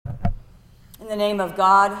the name of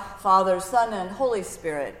God, Father, Son, and Holy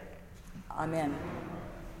Spirit. Amen.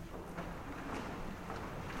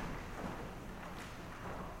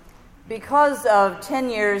 Because of 10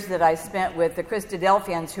 years that I spent with the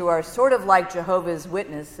Christadelphians, who are sort of like Jehovah's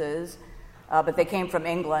Witnesses, but they came from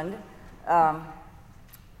England, I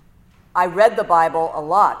read the Bible a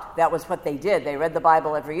lot. That was what they did. They read the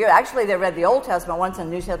Bible every year. Actually, they read the Old Testament once and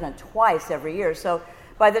the New Testament twice every year. So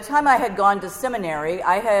by the time I had gone to seminary,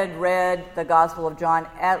 I had read the Gospel of John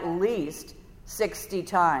at least 60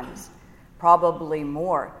 times, probably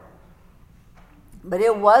more. But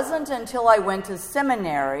it wasn't until I went to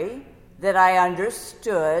seminary that I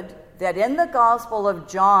understood that in the Gospel of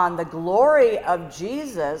John, the glory of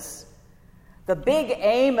Jesus, the big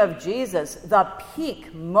aim of Jesus, the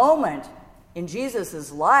peak moment in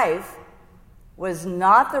Jesus' life was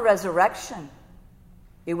not the resurrection.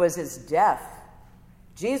 It was his death.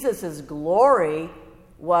 Jesus' glory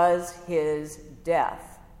was his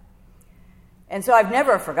death. And so I've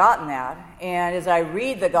never forgotten that. And as I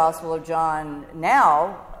read the Gospel of John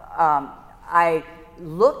now, I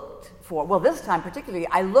looked for, well, this time particularly,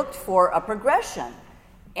 I looked for a progression.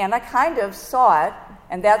 And I kind of saw it,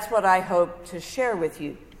 and that's what I hope to share with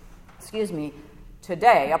you,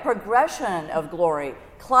 today. A progression of glory,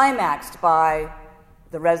 climaxed by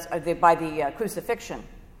the crucifixion.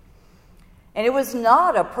 And it was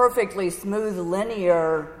not a perfectly smooth,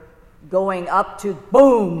 linear going up to,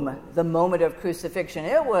 boom, the moment of crucifixion.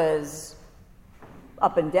 It was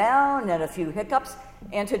up and down and a few hiccups.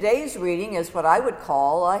 And today's reading is what I would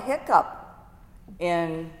call a hiccup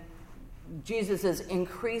in Jesus'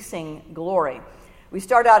 increasing glory. We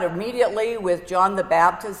start out immediately with John the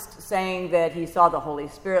Baptist saying that he saw the Holy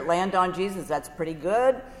Spirit land on Jesus. That's pretty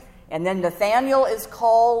good. And then Nathanael is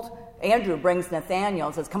called. Andrew brings Nathanael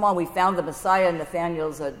and says, come on, we found the Messiah.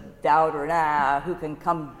 Nathanael's a doubter, who can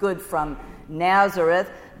come good from Nazareth?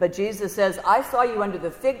 But Jesus says, I saw you under the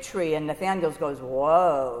fig tree. And Nathanael goes,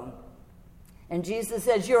 whoa. And Jesus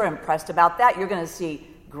says, you're impressed about that. You're going to see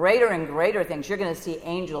greater and greater things. You're going to see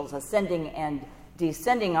angels ascending and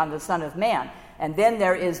descending on the Son of Man. And then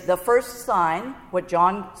there is the first sign, what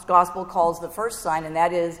John's Gospel calls the first sign, and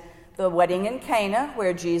that is the wedding in Cana,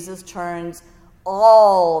 where Jesus turns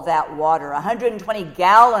all that water, 120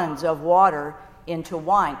 gallons of water, into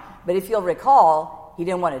wine. But if you'll recall, he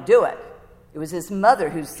didn't want to do it. It was his mother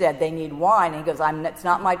who said they need wine. And he goes, it's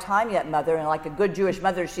not my time yet, mother. And like a good Jewish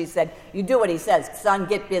mother, she said, you do what he says. Son,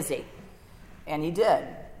 get busy. And he did.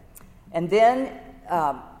 And then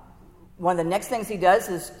one of the next things he does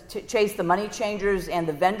is to chase the money changers and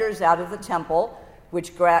the vendors out of the temple,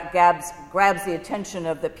 which grabs the attention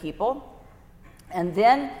of the people. And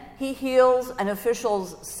then he heals an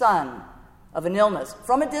official's son of an illness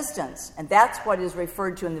from a distance. And that's what is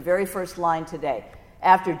referred to in the very first line today.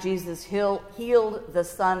 After Jesus healed the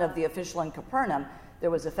son of the official in Capernaum,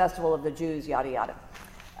 there was a festival of the Jews, yada,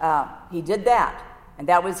 yada. He did that, and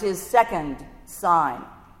that was his second sign.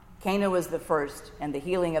 Cana was the first, and the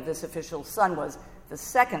healing of this official's son was the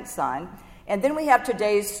second sign. And then we have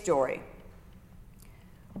today's story,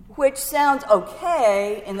 which sounds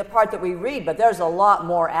okay in the part that we read, but there's a lot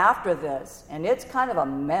more after this, and it's kind of a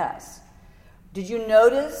mess. Did you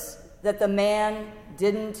notice that the man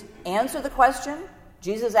didn't answer the question?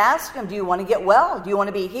 Jesus asked him, do you want to get well? Do you want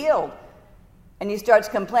to be healed? And he starts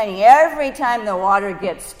complaining, every time the water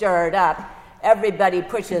gets stirred up, everybody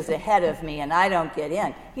pushes ahead of me and I don't get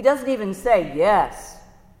in. He doesn't even say, yes,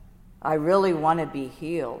 I really want to be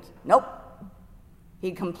healed. Nope.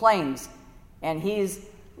 He complains, and he's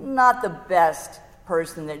not the best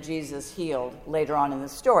person that Jesus healed later on in the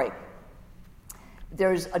story.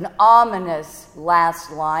 There's an ominous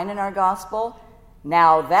last line in our gospel.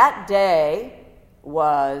 Now that day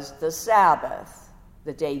was the Sabbath,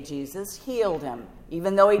 the day Jesus healed him,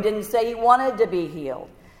 even though he didn't say he wanted to be healed.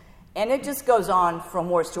 And it just goes on from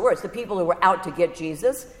worse to worse. The people who were out to get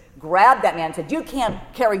Jesus grabbed that man and said, you can't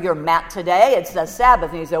carry your mat today, it's the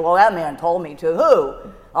Sabbath. And he said, well, that man told me to.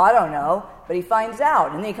 Who? I don't know. But he finds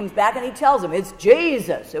out, and then he comes back and he tells him, it's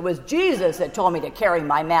Jesus. It was Jesus that told me to carry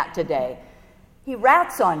my mat today. He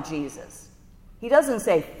rats on Jesus. He doesn't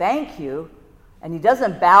say thank you, and he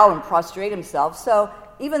doesn't bow and prostrate himself. So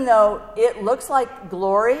even though it looks like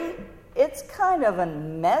glory, it's kind of a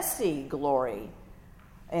messy glory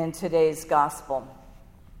in today's gospel.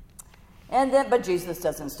 And then, but Jesus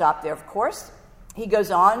doesn't stop there, of course. He goes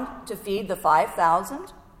on to feed the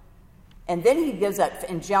 5,000. And then he gives that,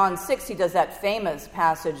 in John 6, he does that famous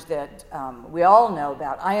passage that we all know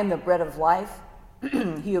about. I am the bread of life.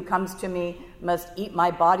 He who comes to me must eat my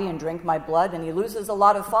body and drink my blood. And he loses a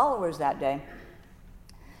lot of followers that day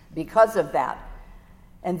because of that.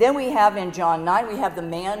 And then we have in John 9, we have the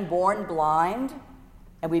man born blind,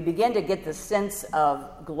 and we begin to get the sense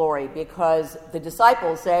of glory because the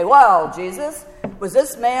disciples say, well, Jesus, was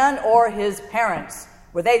this man or his parents?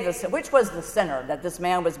 Which was the sinner, that this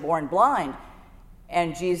man was born blind?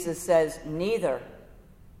 And Jesus says, neither.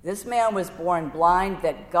 This man was born blind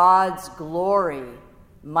that God's glory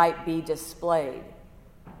might be displayed.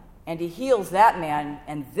 And he heals that man,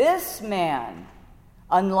 and this man,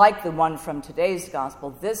 unlike the one from today's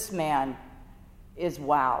gospel, this man is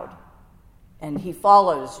wowed, and he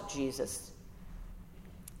follows Jesus.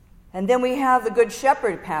 And then we have the Good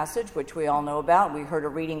Shepherd passage, which we all know about. We heard a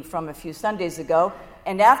reading from a few Sundays ago.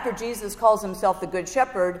 And after Jesus calls himself the Good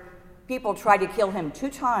Shepherd, people try to kill him 2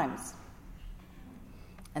 times.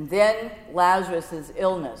 And then Lazarus'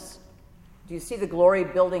 illness. Do you see the glory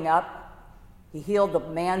building up? He healed the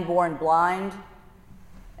man born blind.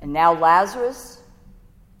 And now Lazarus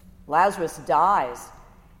dies.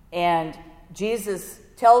 And Jesus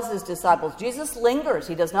tells his disciples, Jesus lingers.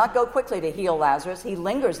 He does not go quickly to heal Lazarus. He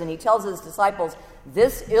lingers and he tells his disciples,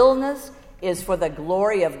 this illness is for the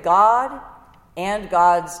glory of God and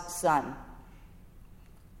God's Son.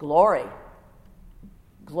 Glory.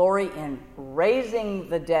 Glory in raising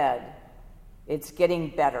the dead. It's getting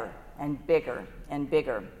better and bigger and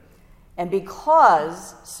bigger. And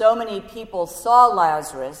because so many people saw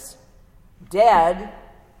Lazarus dead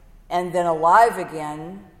and then alive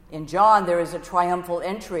again, in John there is a triumphal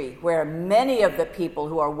entry where many of the people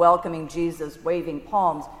who are welcoming Jesus, waving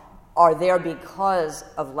palms, are there because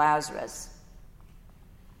of Lazarus.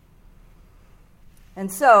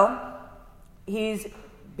 And so he's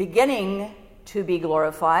beginning to be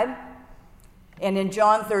glorified. And in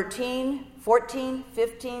John 13, 14,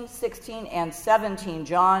 15, 16, and 17,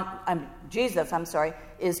 Jesus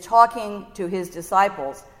is talking to his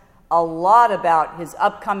disciples a lot about his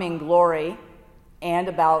upcoming glory and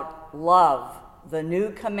about love, the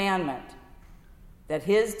new commandment, that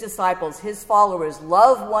his disciples, his followers,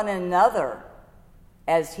 love one another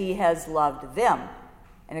as he has loved them.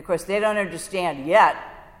 And of course, they don't understand yet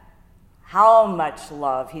how much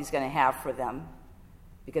love he's going to have for them,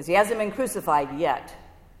 because he hasn't been crucified yet.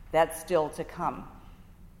 That's still to come.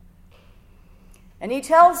 And he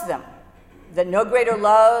tells them that no greater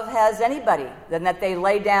love has anybody than that they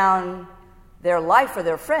lay down their life for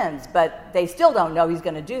their friends, but they still don't know he's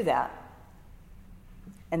going to do that.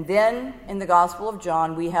 And then in the Gospel of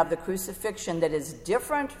John, we have the crucifixion that is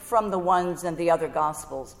different from the ones in the other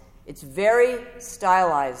Gospels. It's very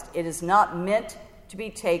stylized. It is not meant to be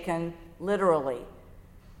taken literally.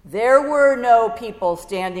 There were no people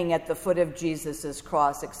standing at the foot of Jesus'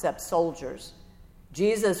 cross except soldiers.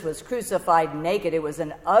 Jesus was crucified naked. It was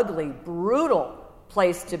an ugly, brutal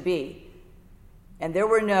place to be. And there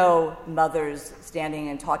were no mothers standing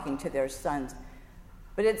and talking to their sons.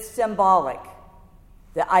 But it's symbolic.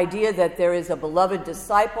 The idea that there is a beloved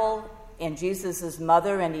disciple and Jesus'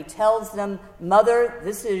 mother, and he tells them, Mother,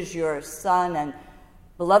 this is your son, and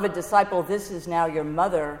beloved disciple, this is now your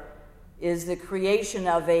mother, is the creation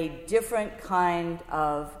of a different kind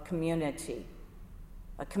of community.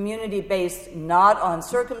 A community based not on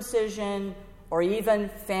circumcision or even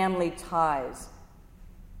family ties,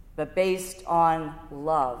 but based on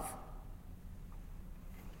love.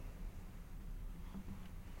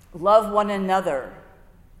 Love one another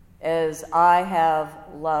as I have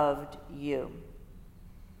loved you.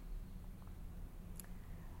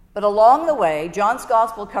 But along the way, John's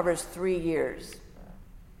gospel covers 3 years.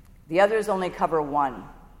 The others only cover 1,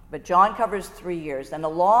 but John covers 3 years. And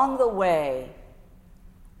along the way,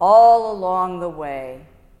 all along the way,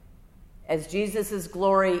 as Jesus'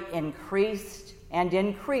 glory increased and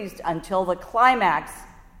increased until the climax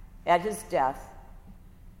at his death,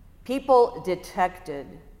 people detected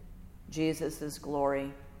Jesus'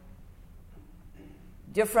 glory.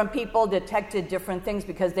 Different people detected different things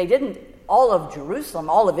because all of Jerusalem,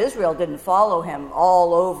 all of Israel didn't follow him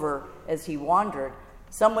all over as he wandered.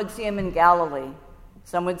 Some would see him in Galilee.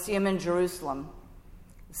 Some would see him in Jerusalem.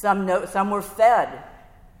 Some were fed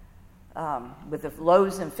with the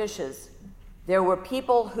loaves and fishes. There were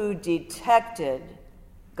people who detected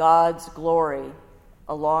God's glory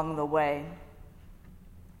along the way.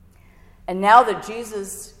 And now that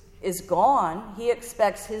Jesus is gone, he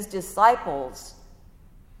expects his disciples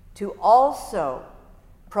to also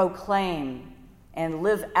proclaim and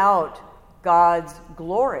live out God's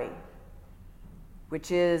glory,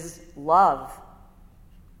 which is love.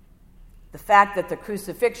 The fact that the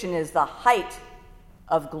crucifixion is the height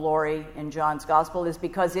of glory in John's gospel is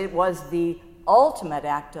because it was the ultimate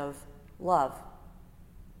act of love.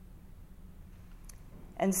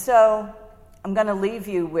 And so I'm going to leave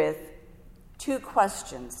you with 2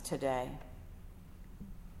 questions today.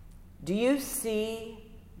 Do you see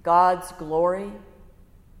God's glory?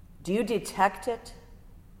 Do you detect it?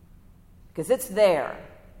 Because it's there.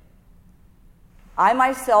 I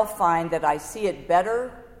myself find that I see it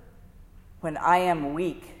better when I am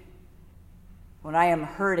weak, when I am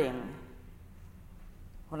hurting,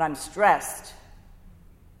 when I'm stressed,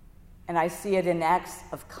 and I see it in acts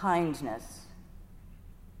of kindness.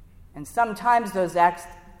 And sometimes those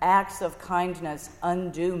acts of kindness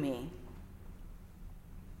undo me.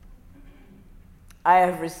 I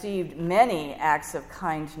have received many acts of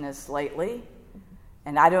kindness lately,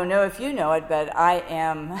 and I don't know if you know it, but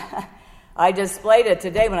I displayed it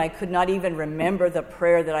today when I could not even remember the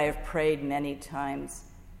prayer that I have prayed many times.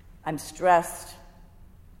 I'm stressed.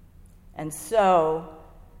 And so,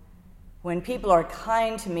 when people are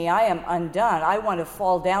kind to me, I am undone. I want to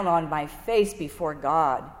fall down on my face before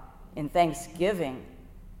God in thanksgiving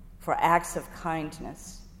for acts of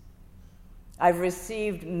kindness. I've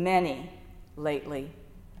received many lately,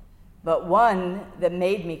 but one that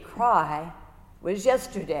made me cry was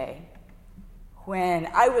yesterday when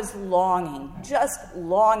I was just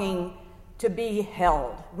longing to be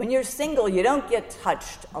held. When you're single, you don't get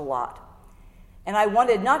touched a lot. And I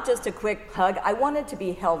wanted not just a quick hug, I wanted to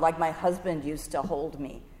be held like my husband used to hold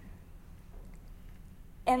me.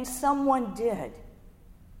 And someone did.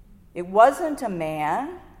 It wasn't a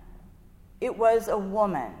man, it was a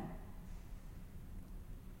woman.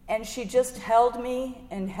 And she just held me,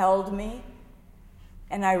 and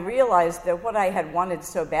I realized that what I had wanted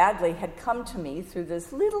so badly had come to me through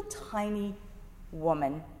this little tiny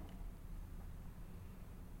woman.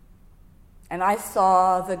 And I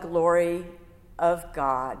saw the glory of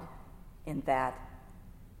God in that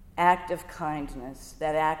act of kindness,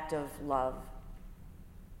 that act of love.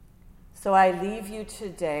 So I leave you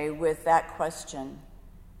today with that question.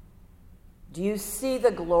 Do you see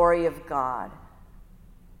the glory of God?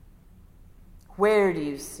 Where do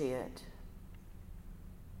you see it?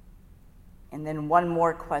 And then one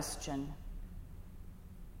more question.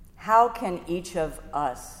 How can each of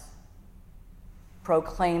us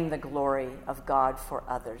proclaim the glory of God for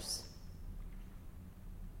others?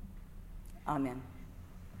 Amen.